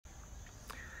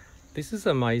This is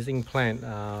an amazing plant.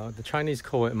 The Chinese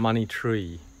call it money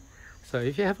tree. So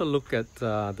if you have a look at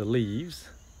the leaves,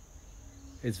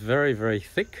 it's very, very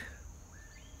thick.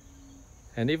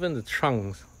 And even the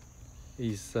trunk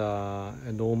is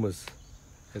enormous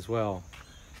as well.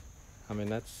 I mean,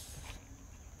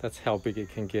 that's how big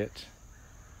it can get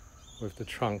with the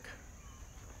trunk.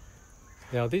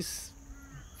 Now there's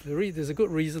a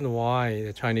good reason why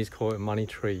the Chinese call it money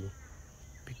tree,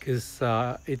 because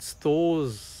it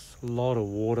stores a lot of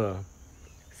water.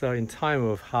 So in time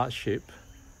of hardship,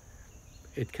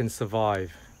 it can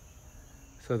survive.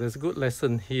 So there's a good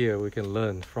lesson here we can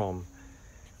learn from.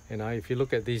 You know, if you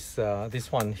look at this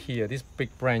one here, this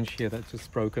big branch here that's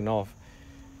just broken off.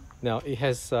 Now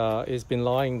it's been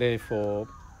lying there for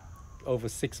over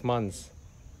 6 months,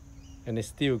 and it's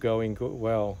still going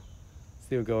well,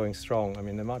 still going strong. I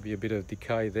mean, there might be a bit of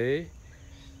decay there,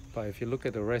 but if you look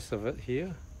at the rest of it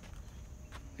here,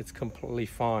 it's completely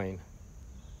fine.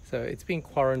 So it's been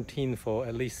quarantined for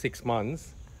at least 6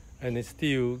 months, and it's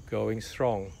still going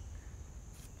strong.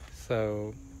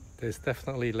 So there's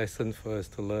definitely a lesson for us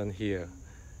to learn here.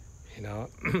 You know,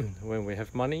 when we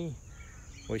have money,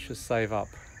 we should save up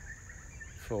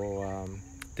for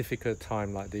difficult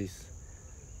time like this.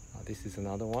 This is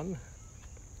another one.